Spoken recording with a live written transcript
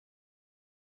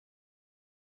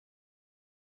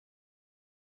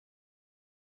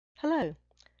Hello,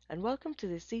 and welcome to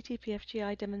this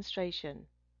zTPFGI demonstration.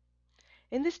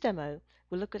 In this demo,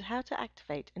 we'll look at how to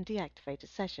activate and deactivate a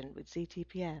session with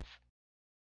zTPF.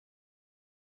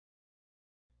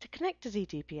 To connect to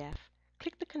zTPF,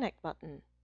 click the Connect button.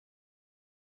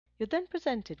 You're then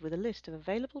presented with a list of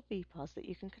available VPARs that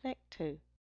you can connect to.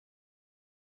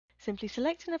 Simply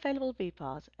select an available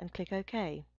VPAR and click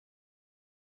OK.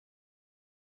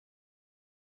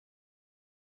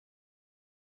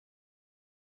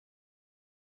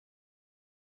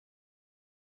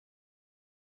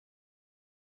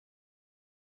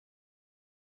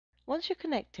 Once you're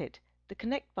connected, the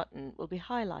Connect button will be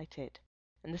highlighted,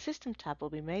 and the System tab will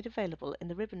be made available in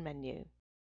the ribbon menu,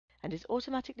 and is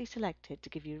automatically selected to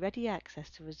give you ready access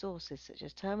to resources such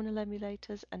as terminal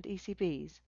emulators and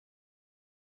ECBs.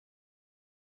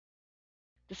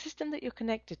 The system that you're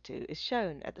connected to is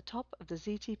shown at the top of the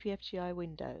zTPFGI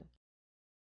window.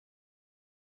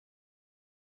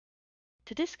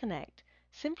 To disconnect,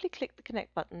 simply click the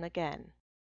Connect button again.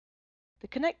 The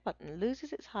Connect button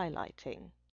loses its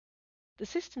highlighting, the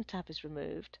System tab is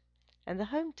removed, and the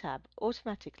Home tab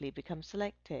automatically becomes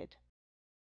selected.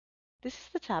 This is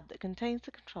the tab that contains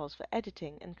the controls for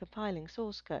editing and compiling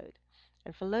source code,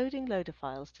 and for loading loader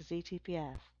files to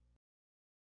zTPF.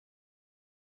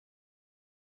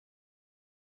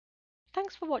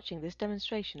 Thanks for watching this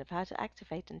demonstration of how to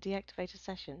activate and deactivate a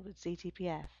session with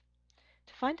zTPF.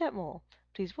 To find out more,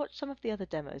 please watch some of the other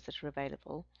demos that are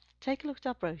available, take a look at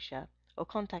our brochure, or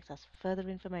contact us for further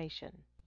information.